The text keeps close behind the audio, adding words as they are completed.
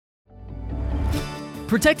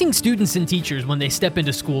Protecting students and teachers when they step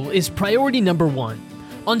into school is priority number one.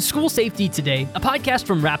 On School Safety Today, a podcast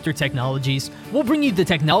from Raptor Technologies, we'll bring you the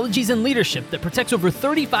technologies and leadership that protects over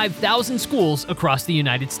 35,000 schools across the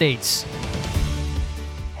United States.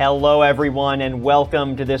 Hello everyone, and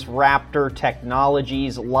welcome to this Raptor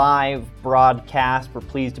Technologies live broadcast. We're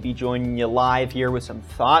pleased to be joining you live here with some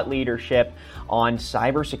thought leadership on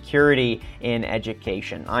cybersecurity in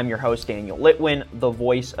education. I'm your host, Daniel Litwin, the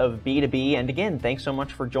voice of B2B, and again, thanks so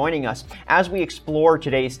much for joining us. As we explore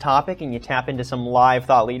today's topic and you tap into some live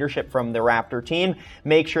thought leadership from the Raptor team,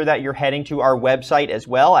 make sure that you're heading to our website as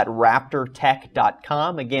well at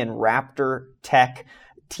raptortech.com. Again,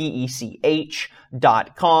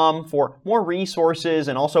 raptortech.com for more resources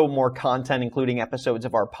and also more content, including episodes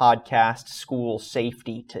of our podcast, School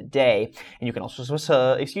Safety Today. And you can also,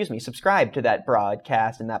 subscribe to that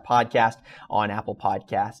broadcast and that podcast on Apple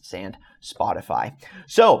Podcasts and Spotify.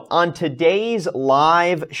 So on today's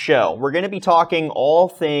live show, we're going to be talking all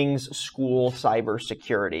things school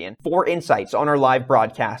cybersecurity. And for insights on our live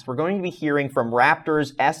broadcast, we're going to be hearing from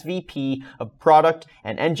Raptor's SVP of Product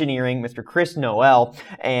and Engineering, Mr. Chris Noel,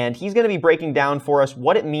 and he's going to be breaking down for us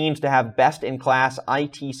what it means to have best-in-class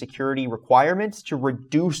IT security requirements to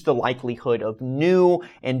reduce the likelihood of new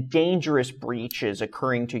and dangerous breaches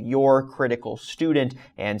occurring to your critical student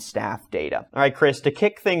and staff data. All right, Chris, to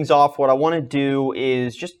kick things off, what I want to do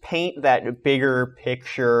is just paint that bigger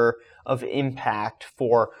picture of impact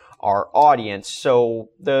for our audience. So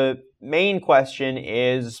the main question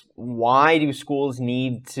is, why do schools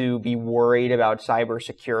need to be worried about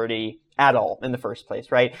cybersecurity at all in the first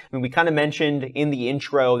place, right? I mean, we kind of mentioned in the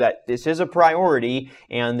intro that this is a priority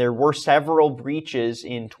and there were several breaches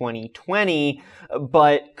in 2020,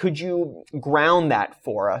 but could you ground that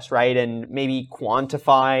for us, right? And maybe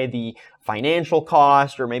quantify the financial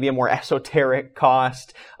cost or maybe a more esoteric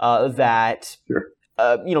cost that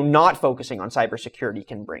not focusing on cybersecurity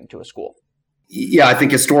can bring to a school. Yeah, I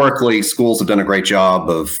think historically schools have done a great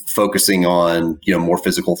job of focusing on, more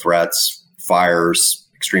physical threats, fires,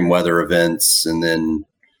 extreme weather events, and then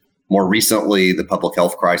more recently, the public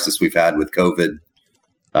health crisis we've had with COVID.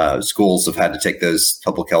 Schools have had to take those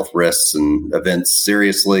public health risks and events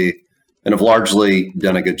seriously and have largely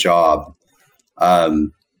done a good job.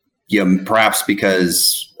 Perhaps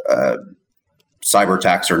because cyber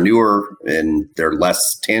attacks are newer and they're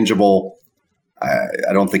less tangible.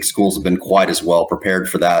 I don't think schools have been quite as well prepared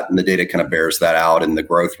for that. And the data kind of bears that out in the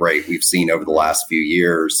growth rate we've seen over the last few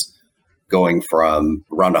years, going from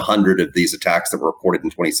around 100 of these attacks that were reported in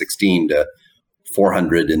 2016 to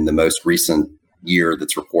 400 in the most recent year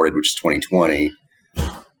that's reported, which is 2020.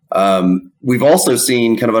 We've also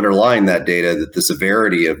seen kind of underlying that data that the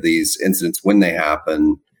severity of these incidents when they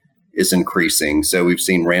happen is increasing. So we've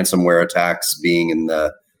seen ransomware attacks being in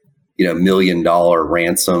the $1 million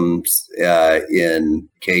ransoms in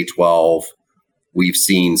K-12. We've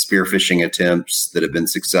seen spear phishing attempts that have been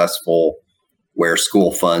successful where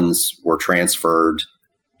school funds were transferred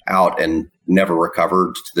out and never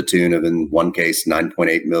recovered to the tune of, in one case,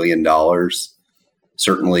 $9.8 million.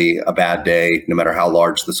 Certainly a bad day, no matter how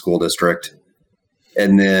large the school district.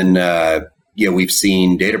 And then, we've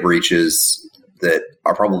seen data breaches that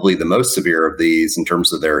are probably the most severe of these in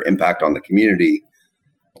terms of their impact on the community,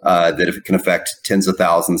 that can affect tens of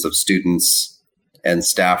thousands of students and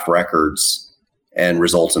staff records and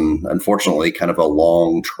result in, unfortunately, kind of a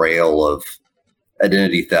long trail of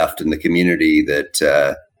identity theft in the community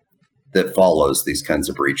that follows these kinds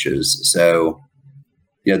of breaches. So,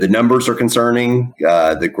 the numbers are concerning,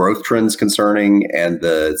 the growth trends concerning, and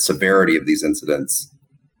the severity of these incidents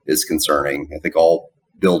is concerning. I think all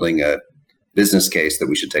building a business case that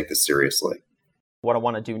we should take this seriously. What I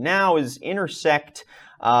want to do now is intersect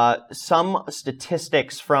some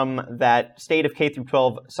statistics from that State of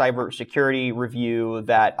K-12 cybersecurity review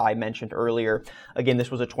that I mentioned earlier. Again,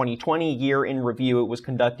 this was a 2020 year in review. It was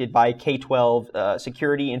conducted by K-12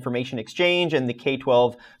 Security Information Exchange and the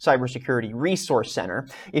K-12 Cybersecurity Resource Center.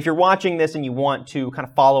 If you're watching this and you want to kind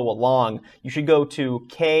of follow along, you should go to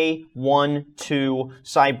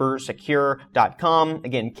K12cybersecure.com.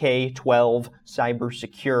 Again,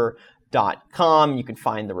 K12cybersecure.com. You can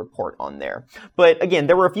find the report on there. But again,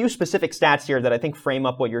 there were a few specific stats here that I think frame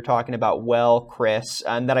up what you're talking about well, Chris,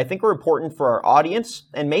 and that I think are important for our audience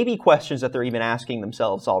and maybe questions that they're even asking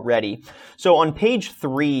themselves already. So on page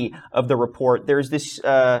 3 of the report, there's this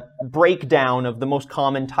breakdown of the most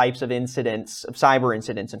common types of incidents, of cyber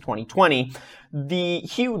incidents in 2020. the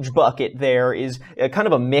huge bucket there is kind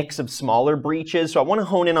of a mix of smaller breaches. So I want to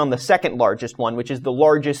hone in on the second largest one, which is the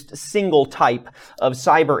largest single type of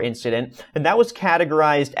cyber incident. And that was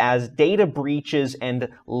categorized as data breaches and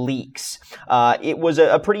leaks. It was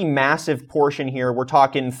a pretty massive portion here. We're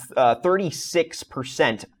talking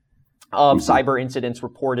 36% of cyber incidents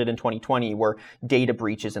reported in 2020 were data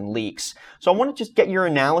breaches and leaks. So I want to just get your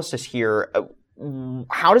analysis here.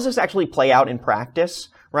 How does this actually play out in practice,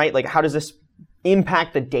 right? Like, how does this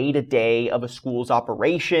impact the day-to-day of a school's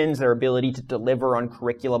operations, their ability to deliver on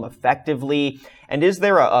curriculum effectively? And is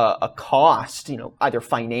there a cost, either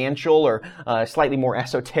financial or slightly more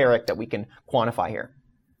esoteric that we can quantify here?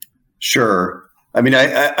 Sure. I mean,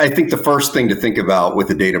 I think the first thing to think about with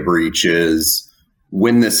a data breach is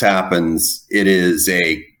when this happens, it is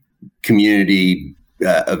a community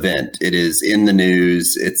event. It is in the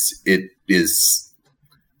news. It is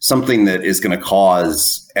something that is going to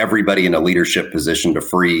cause everybody in a leadership position to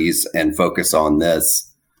freeze and focus on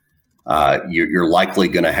this. You're likely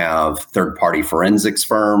going to have third-party forensics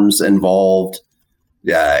firms involved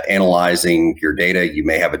analyzing your data. You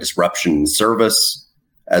may have a disruption in service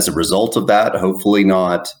as a result of that. Hopefully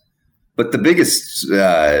not. But the biggest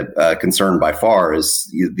concern by far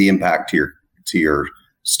is the impact to your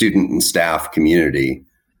student and staff community.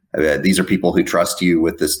 These are people who trust you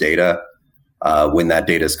with this data. When that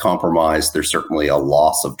data is compromised, there's certainly a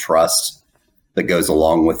loss of trust that goes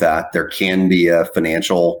along with that. There can be a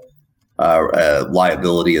financial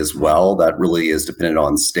liability as well. That really is dependent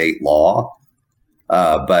on state law.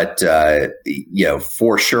 But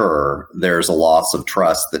for sure, there's a loss of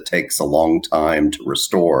trust that takes a long time to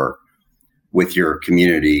restore with your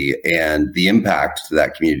community, and the impact to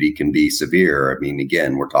that community can be severe. I mean,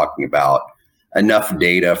 again, we're talking about enough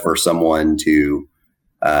data for someone to,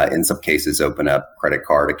 in some cases, open up credit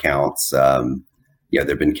card accounts. There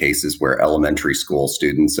have been cases where elementary school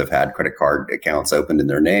students have had credit card accounts opened in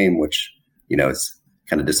their name, which, is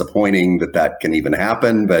kind of disappointing that can even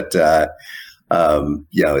happen. But,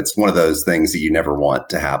 it's one of those things that you never want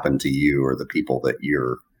to happen to you or the people that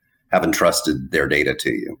you're haven't trusted their data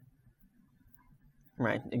to you.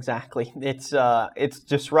 Right, exactly. It's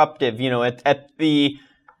disruptive. At the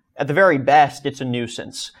very best, it's a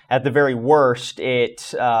nuisance. At the very worst,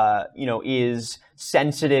 it is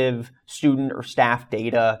sensitive student or staff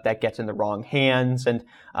data that gets in the wrong hands. And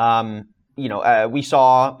we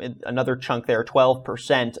saw another chunk there.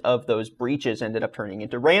 12% of those breaches ended up turning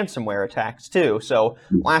into ransomware attacks too. So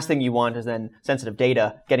last thing you want is then sensitive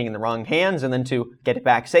data getting in the wrong hands, and then to get it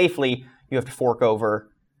back safely, you have to fork over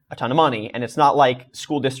a ton of money. And it's not like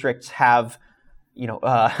school districts have,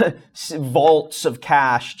 vaults of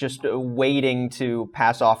cash just waiting to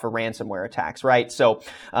pass off for ransomware attacks, right? So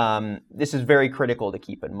this is very critical to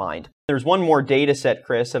keep in mind. There's one more data set,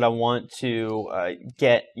 Chris, that I want to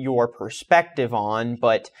get your perspective on,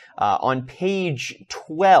 but on page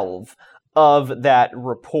 12 of that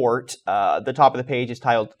report, the top of the page is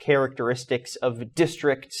titled Characteristics of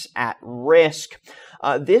Districts at Risk.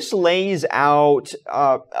 This lays out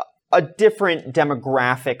a different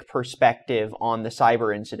demographic perspective on the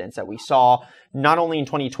cyber incidents that we saw, not only in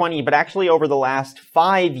 2020, but actually over the last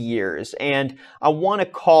 5 years. And I want to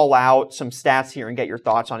call out some stats here and get your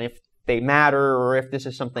thoughts on if they matter or if this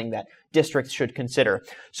is something that districts should consider.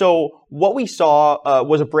 So what we saw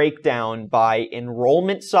was a breakdown by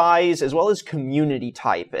enrollment size as well as community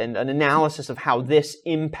type, and an analysis of how this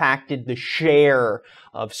impacted the share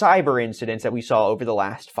of cyber incidents that we saw over the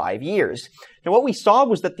last 5 years. Now, what we saw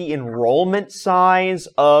was that the enrollment size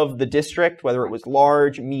of the district, whether it was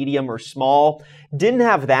large, medium, or small, didn't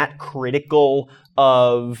have that critical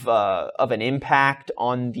of an impact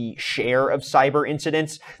on the share of cyber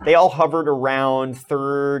incidents. They all hovered around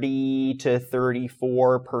 30 to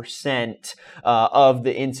 34% of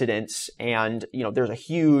the incidents, and there's a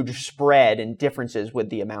huge spread and differences with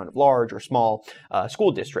the amount of large or small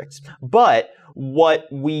school districts. But what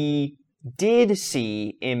we did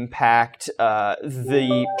see impact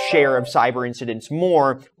the share of cyber incidents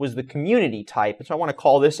more was the community type. And so I want to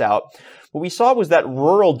call this out. What we saw was that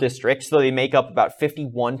rural districts, though they make up about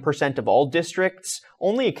 51% of all districts,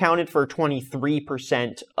 only accounted for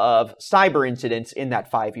 23% of cyber incidents in that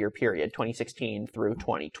 5-year period, 2016 through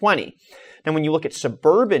 2020. Now, when you look at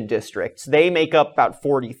suburban districts, they make up about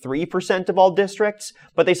 43% of all districts,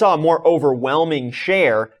 but they saw a more overwhelming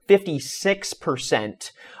share,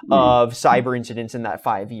 56% of cyber incidents in that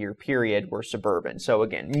 5-year period were suburban. So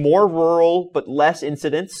again, more rural, but less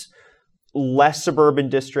incidents, less suburban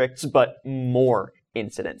districts, but more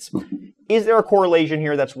incidents. Is there a correlation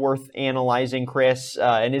here that's worth analyzing, Chris?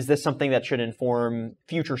 And is this something that should inform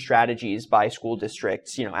future strategies by school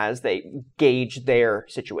districts, as they gauge their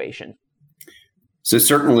situation? So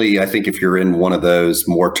certainly, I think if you're in one of those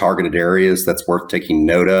more targeted areas, that's worth taking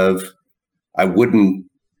note of. I wouldn't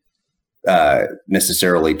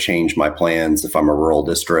necessarily change my plans if I'm a rural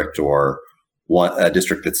district or a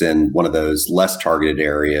district that's in one of those less targeted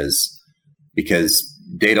areas, because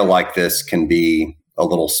data like this can be a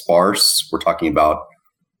little sparse. We're talking about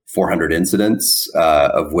 400 incidents,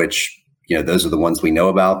 of which, those are the ones we know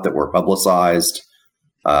about that were publicized.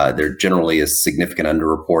 There generally is significant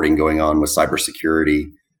underreporting going on with cybersecurity,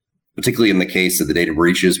 particularly in the case of the data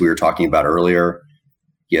breaches we were talking about earlier.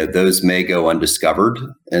 Those may go undiscovered.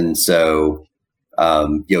 And so,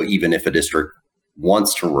 even if a district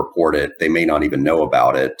wants to report it, they may not even know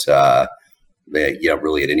about it,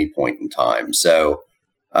 really at any point in time. So,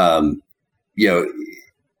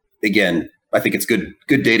 again, I think it's good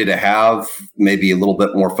data to have, maybe a little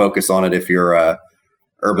bit more focus on it if you're a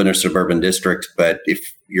urban or suburban district. But if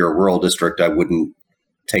you're a rural district, I wouldn't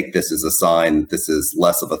take this as a sign that this is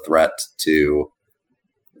less of a threat to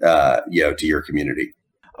your community.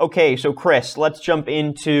 Okay, so Chris, let's jump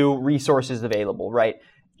into resources available, right?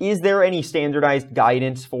 Is there any standardized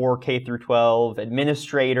guidance for K through 12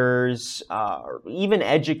 administrators, or even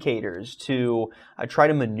educators to try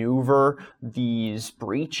to maneuver these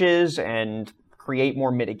breaches and create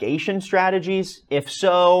more mitigation strategies? If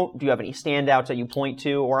so, do you have any standouts that you point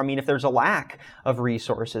to? Or, if there's a lack of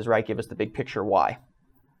resources, right, give us the big picture why.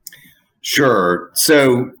 Sure.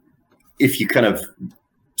 So if you kind of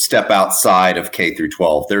step outside of K through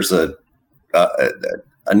 12, there's a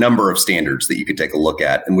number of standards that you could take a look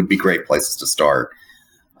at and would be great places to start.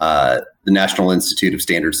 The National Institute of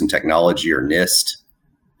Standards and Technology, or NIST,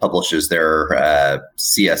 publishes their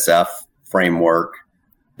CSF framework.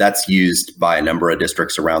 That's used by a number of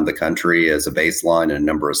districts around the country as a baseline in a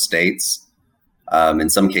number of states. In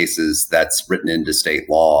some cases, that's written into state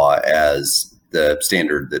law as the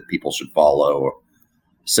standard that people should follow.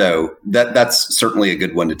 So that's certainly a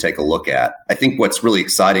good one to take a look at. I think what's really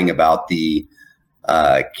exciting about the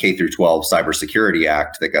K through 12 Cybersecurity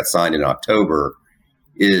Act that got signed in October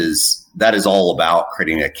is that is all about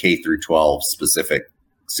creating a K through 12 specific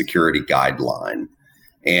security guideline.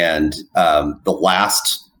 And the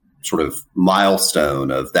last sort of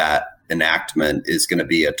milestone of that enactment is going to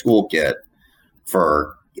be a toolkit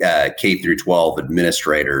for K through 12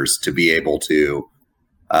 administrators to be able to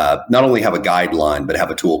not only have a guideline, but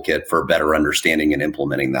have a toolkit for better understanding and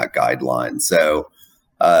implementing that guideline. So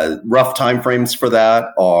rough timeframes for that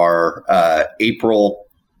are April,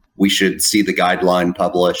 we should see the guideline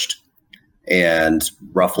published, and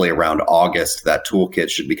roughly around August, that toolkit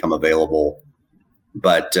should become available.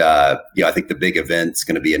 But I think the big event's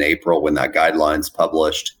going to be in April when that guideline's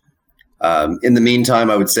published. In the meantime,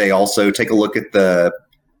 I would say also take a look at the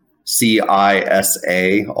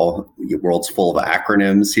CISA. The world's full of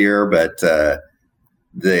acronyms here, but the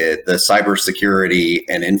Cybersecurity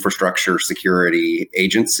and Infrastructure Security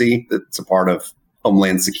Agency that's a part of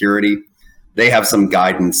Homeland Security. They have some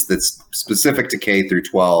guidance that's specific to K through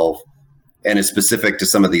 12 and is specific to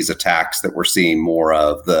some of these attacks that we're seeing more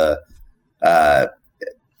of, the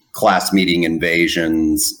class meeting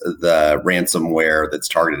invasions, the ransomware that's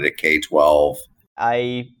targeted at K-12.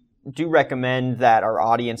 I do recommend that our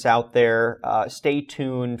audience out there stay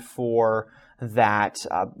tuned for that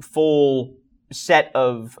full set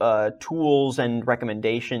of tools and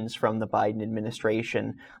recommendations from the Biden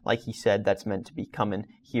administration. Like he said, that's meant to be coming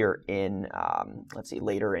here in,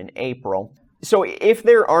 later in April. So if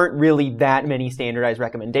there aren't really that many standardized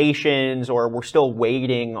recommendations, or we're still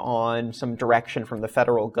waiting on some direction from the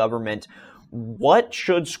federal government, what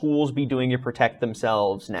should schools be doing to protect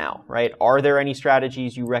themselves now, right? Are there any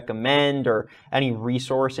strategies you recommend, or any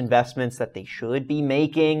resource investments that they should be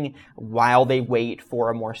making while they wait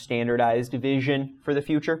for a more standardized vision for the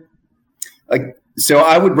future? So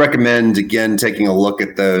I would recommend, again, taking a look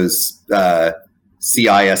at those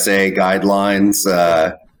CISA guidelines.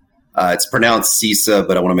 It's pronounced CISA,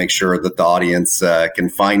 but I want to make sure that the audience can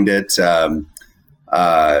find it.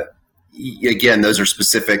 Again, those are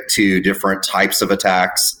specific to different types of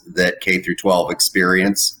attacks that K through 12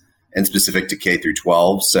 experience, and specific to K through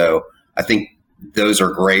 12. So I think those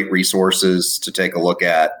are great resources to take a look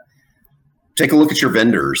at. Take a look at your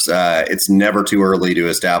vendors. It's never too early to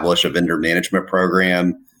establish a vendor management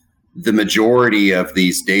program. The majority of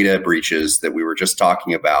these data breaches that we were just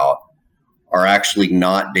talking about are actually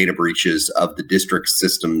not data breaches of the district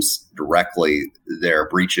systems directly. They're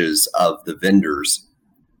breaches of the vendors.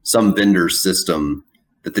 Some vendor's system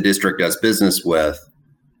that the district does business with.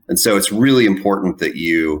 And so it's really important that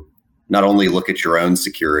you not only look at your own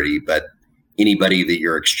security, but anybody that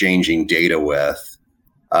you're exchanging data with,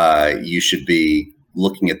 you should be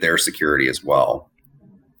looking at their security as well.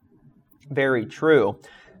 Very true.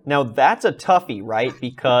 Now, that's a toughie, right?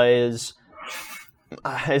 Because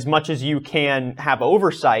as much as you can have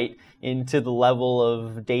oversight into the level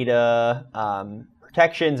of data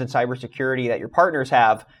protections and cybersecurity that your partners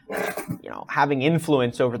have, having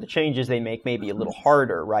influence over the changes they make may be a little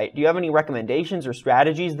harder, right? Do you have any recommendations or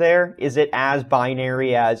strategies there? Is it as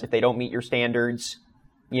binary as if they don't meet your standards,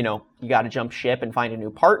 you got to jump ship and find a new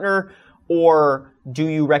partner? Or do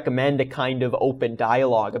you recommend a kind of open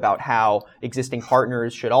dialogue about how existing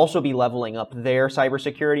partners should also be leveling up their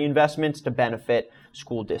cybersecurity investments to benefit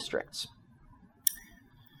school districts?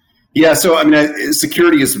 Yeah, so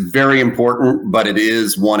security is very important, but it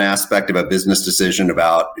is one aspect of a business decision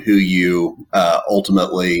about who you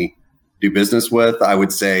ultimately do business with. I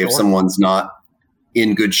would say if someone's not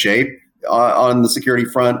in good shape on the security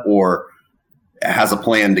front or has a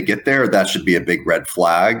plan to get there, that should be a big red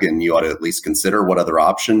flag, and you ought to at least consider what other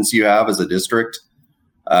options you have as a district.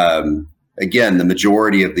 Again, the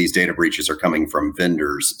majority of these data breaches are coming from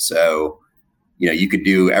vendors, so you could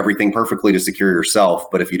do everything perfectly to secure yourself,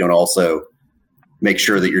 but if you don't also make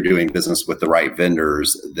sure that you're doing business with the right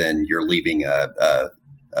vendors, then you're leaving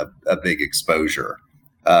a big exposure.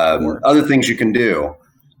 Other things you can do,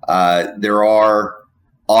 there are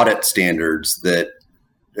audit standards that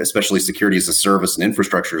especially security as a service and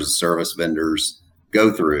infrastructure as a service vendors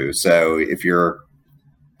go through. So if you're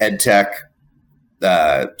ed tech,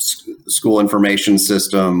 school information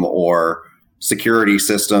system, or security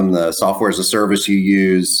system, the software as a service you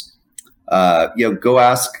use, go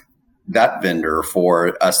ask that vendor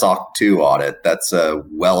for a SOC 2 audit. That's a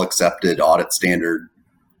well accepted audit standard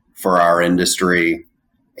for our industry.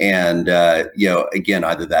 And, again,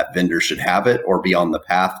 either that vendor should have it or be on the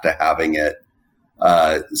path to having it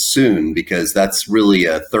soon, because that's really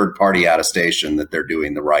a third party attestation that they're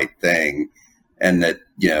doing the right thing, and that,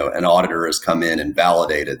 an auditor has come in and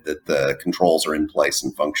validated that the controls are in place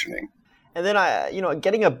and functioning. And then,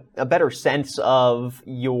 getting a better sense of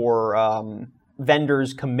your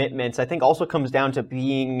vendors' commitments, I think also comes down to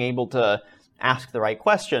being able to ask the right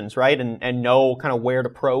questions, right? And know kind of where to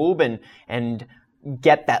probe and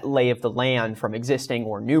get that lay of the land from existing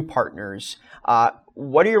or new partners.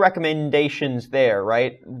 What are your recommendations there,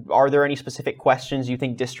 right? Are there any specific questions you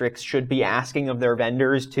think districts should be asking of their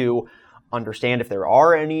vendors to understand if there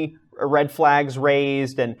are any red flags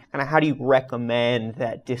raised, and kind of how do you recommend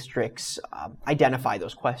that districts identify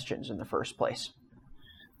those questions in the first place?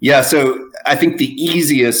 Yeah, so I think the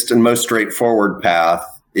easiest and most straightforward path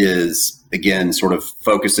is, again, sort of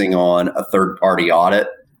focusing on a third-party audit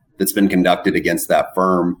that's been conducted against that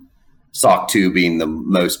firm, SOC 2 being the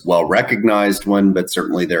most well-recognized one, but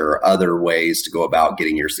certainly there are other ways to go about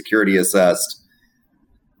getting your security assessed.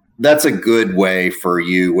 That's a good way for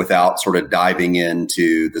you, without sort of diving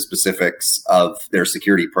into the specifics of their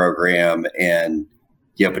security program and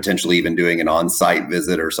potentially even doing an on-site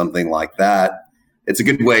visit or something like that. It's a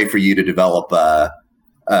good way for you to develop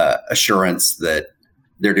assurance that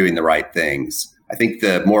they're doing the right things. I think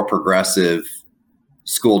the more progressive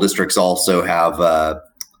school districts also have a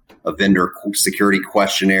vendor security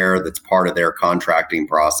questionnaire that's part of their contracting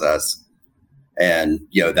process, and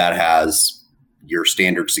that has your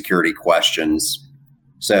standard security questions.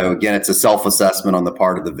 So again, it's a self-assessment on the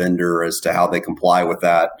part of the vendor as to how they comply with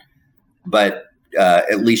that. But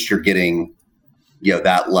at least you're getting,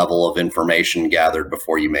 that level of information gathered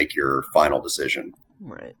before you make your final decision.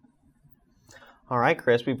 Right. All right,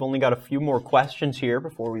 Chris, we've only got a few more questions here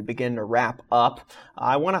before we begin to wrap up.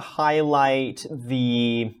 I want to highlight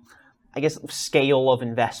the, scale of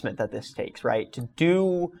investment that this takes, right? To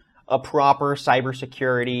do a proper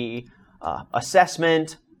cybersecurity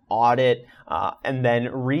assessment, audit, and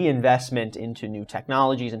then reinvestment into new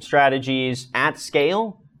technologies and strategies at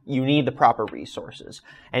scale, you need the proper resources.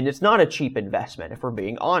 And it's not a cheap investment, if we're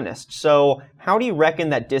being honest. So how do you reckon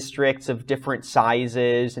that districts of different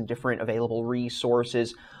sizes and different available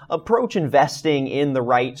resources approach investing in the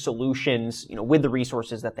right solutions, with the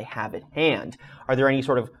resources that they have at hand? Are there any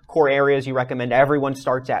sort of core areas you recommend everyone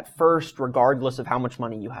starts at first, regardless of how much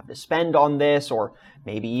money you have to spend on this? Or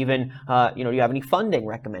maybe even, do you have any funding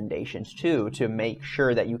recommendations too, to make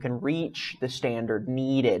sure that you can reach the standard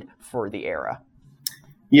needed for the era?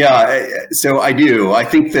 Yeah, so I do. I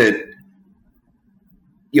think that,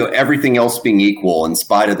 everything else being equal, in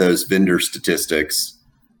spite of those vendor statistics,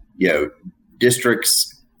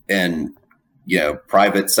 districts and,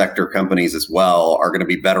 private sector companies as well are going to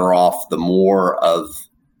be better off the more of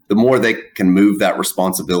the more they can move that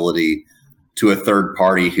responsibility to a third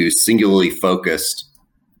party who's singularly focused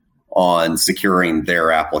on securing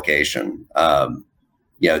their application.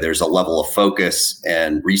 There's a level of focus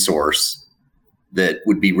and resource that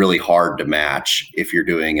would be really hard to match if you're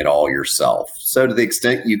doing it all yourself. So to the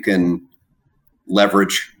extent you can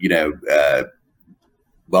leverage,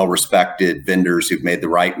 well-respected vendors who've made the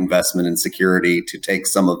right investment in security to take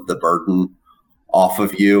some of the burden off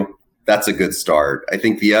of you, that's a good start. I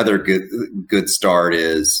think the other good start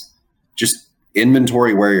is just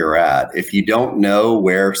inventory where you're at. If you don't know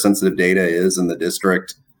where sensitive data is in the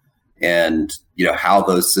district and how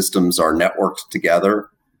those systems are networked together,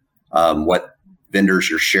 what vendors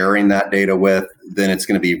you're sharing that data with, then it's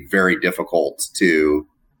going to be very difficult to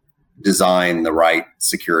design the right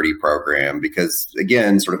security program, because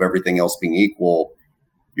again, sort of everything else being equal,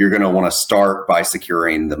 you're going to want to start by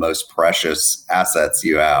securing the most precious assets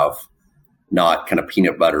you have, not kind of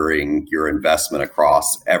peanut buttering your investment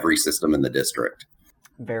across every system in the district.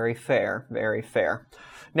 Very fair, very fair.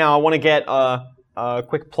 Now I want to get a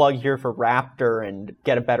quick plug here for Raptor and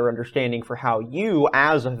get a better understanding for how you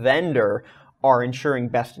as a vendor are ensuring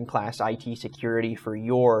best-in-class IT security for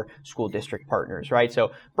your school district partners, right?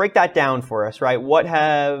 So break that down for us, right? What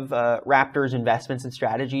have Raptor's investments and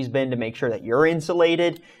strategies been to make sure that you're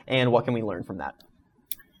insulated, and what can we learn from that?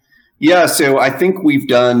 Yeah, so I think we've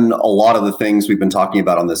done a lot of the things we've been talking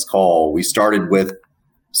about on this call. We started with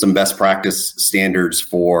some best practice standards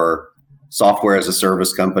for software as a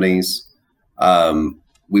service companies.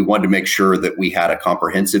 We wanted to make sure that we had a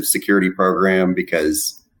comprehensive security program,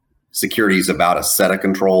 because security is about a set of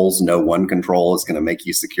controls. No one control is going to make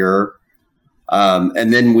you secure.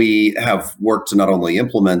 And then we have worked to not only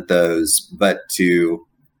implement those, but to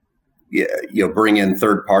bring in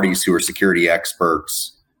third parties who are security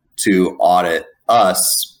experts to audit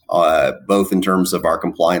us, both in terms of our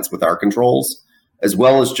compliance with our controls, as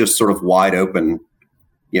well as just sort of wide open,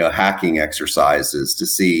 hacking exercises to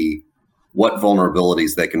see what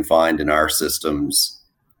vulnerabilities they can find in our systems,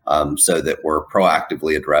 so that we're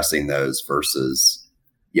proactively addressing those versus,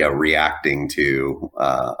 reacting to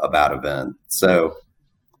a bad event. So,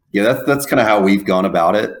 that's kind of how we've gone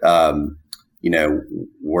about it.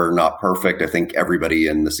 We're not perfect. I think everybody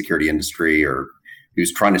in the security industry or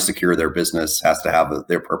who's trying to secure their business has to have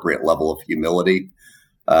the appropriate level of humility.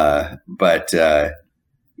 But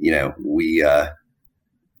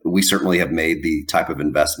we certainly have made the type of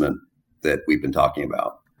investment that we've been talking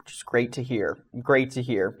about. Which is great to hear. Great to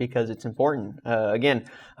hear, because it's important. Again,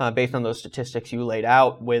 based on those statistics you laid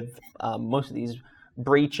out, with most of these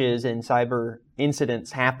breaches and cyber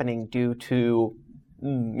incidents happening due to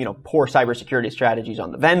poor cybersecurity strategies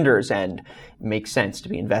on the vendors, and it makes sense to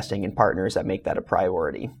be investing in partners that make that a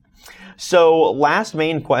priority. So last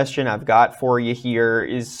main question I've got for you here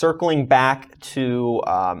is circling back to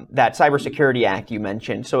that Cybersecurity Act you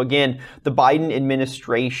mentioned. So again, the Biden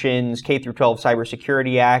administration's K-12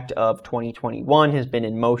 Cybersecurity Act of 2021 has been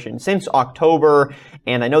in motion since October,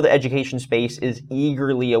 and I know the education space is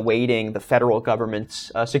eagerly awaiting the federal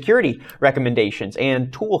government's security recommendations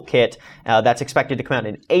and toolkit that's expected to come out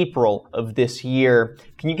in April of this year.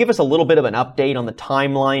 Can you give us a little bit of an update on the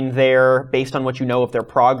timeline there, based on what you know of their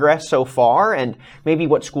progress so far, and maybe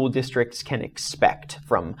what school districts can expect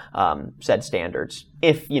from said standards,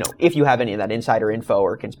 if you have any of that insider info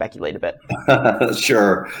or can speculate a bit?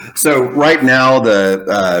 Sure. So right now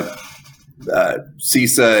the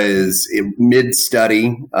CISA is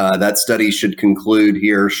mid-study. That study should conclude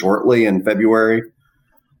here shortly in February.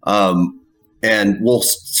 And we'll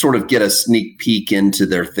sort of get a sneak peek into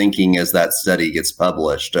their thinking as that study gets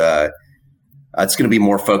published. It's going to be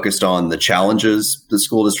more focused on the challenges the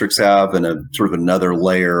school districts have, and a sort of another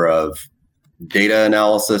layer of data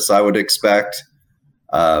analysis, I would expect.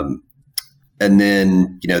 And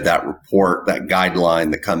then, that report, that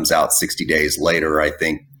guideline that comes out 60 days later, I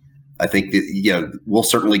think that, we'll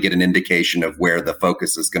certainly get an indication of where the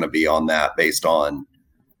focus is going to be on that, based on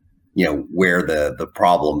where the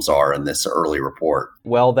problems are in this early report.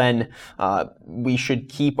 Well, then we should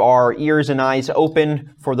keep our ears and eyes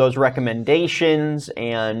open for those recommendations,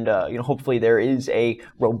 and hopefully there is a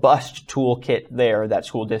robust toolkit there that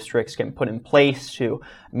school districts can put in place to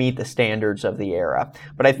meet the standards of the era.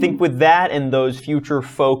 But I think with that and those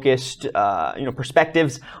future-focused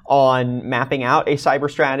perspectives on mapping out a cyber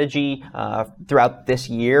strategy throughout this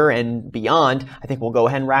year and beyond, I think we'll go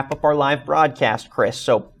ahead and wrap up our live broadcast, Chris.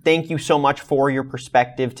 So thank you so much for your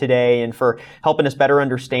perspective today and for helping us better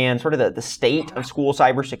understand sort of the state of school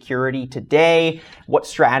cybersecurity today, what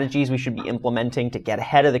strategies we should be implementing to get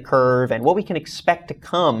ahead of the curve, and what we can expect to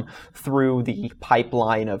come through the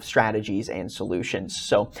pipeline of strategies and solutions.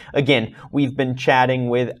 So again, we've been chatting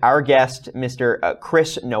with our guest, Mr.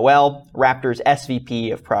 Chris Noel, Raptor's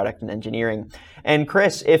SVP of Product and Engineering. And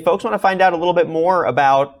Chris, if folks want to find out a little bit more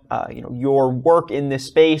about your work in this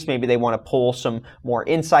space, maybe they want to pull some more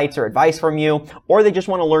insights or advice from you, or they just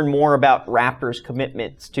want to learn more about Raptor's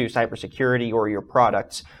commitments to cybersecurity or your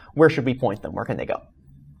products, where should we point them? Where can they go?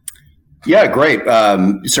 Yeah, great.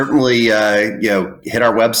 Certainly, hit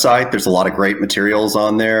our website. There's a lot of great materials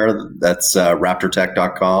on there. That's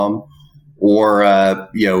raptortech.com. Or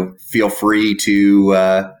feel free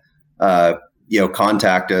to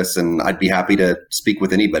contact us, and I'd be happy to speak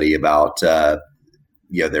with anybody about their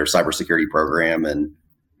cybersecurity program and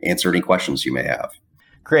answer any questions you may have.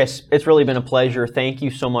 Chris, it's really been a pleasure. Thank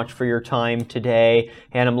you so much for your time today,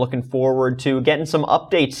 and I'm looking forward to getting some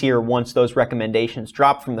updates here once those recommendations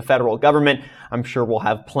drop from the federal government. I'm sure we'll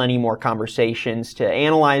have plenty more conversations to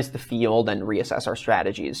analyze the field and reassess our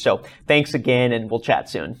strategies. So thanks again, and we'll chat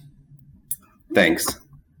soon. Thanks.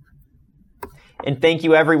 And thank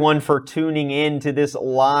you everyone for tuning in to this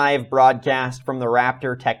live broadcast from the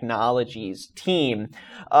Raptor Technologies team.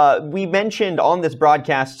 We mentioned on this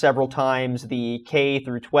broadcast several times the K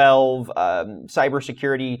through 12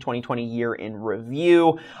 Cybersecurity 2020 Year in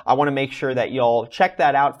Review. I want to make sure that y'all check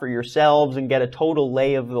that out for yourselves and get a total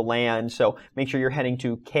lay of the land. So make sure you're heading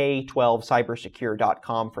to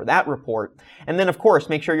k12cybersecure.com for that report. And then, of course,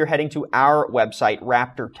 make sure you're heading to our website,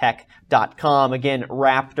 raptortech.com. Again,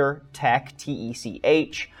 raptortech,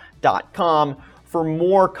 TECH.com, for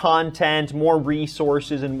more content, more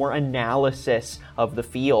resources, and more analysis of the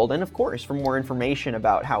field. And of course, for more information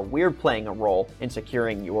about how we're playing a role in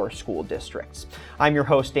securing your school districts. I'm your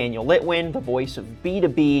host, Daniel Litwin, the voice of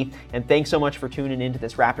B2B, and thanks so much for tuning into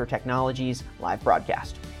this Raptor Technologies live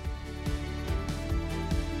broadcast.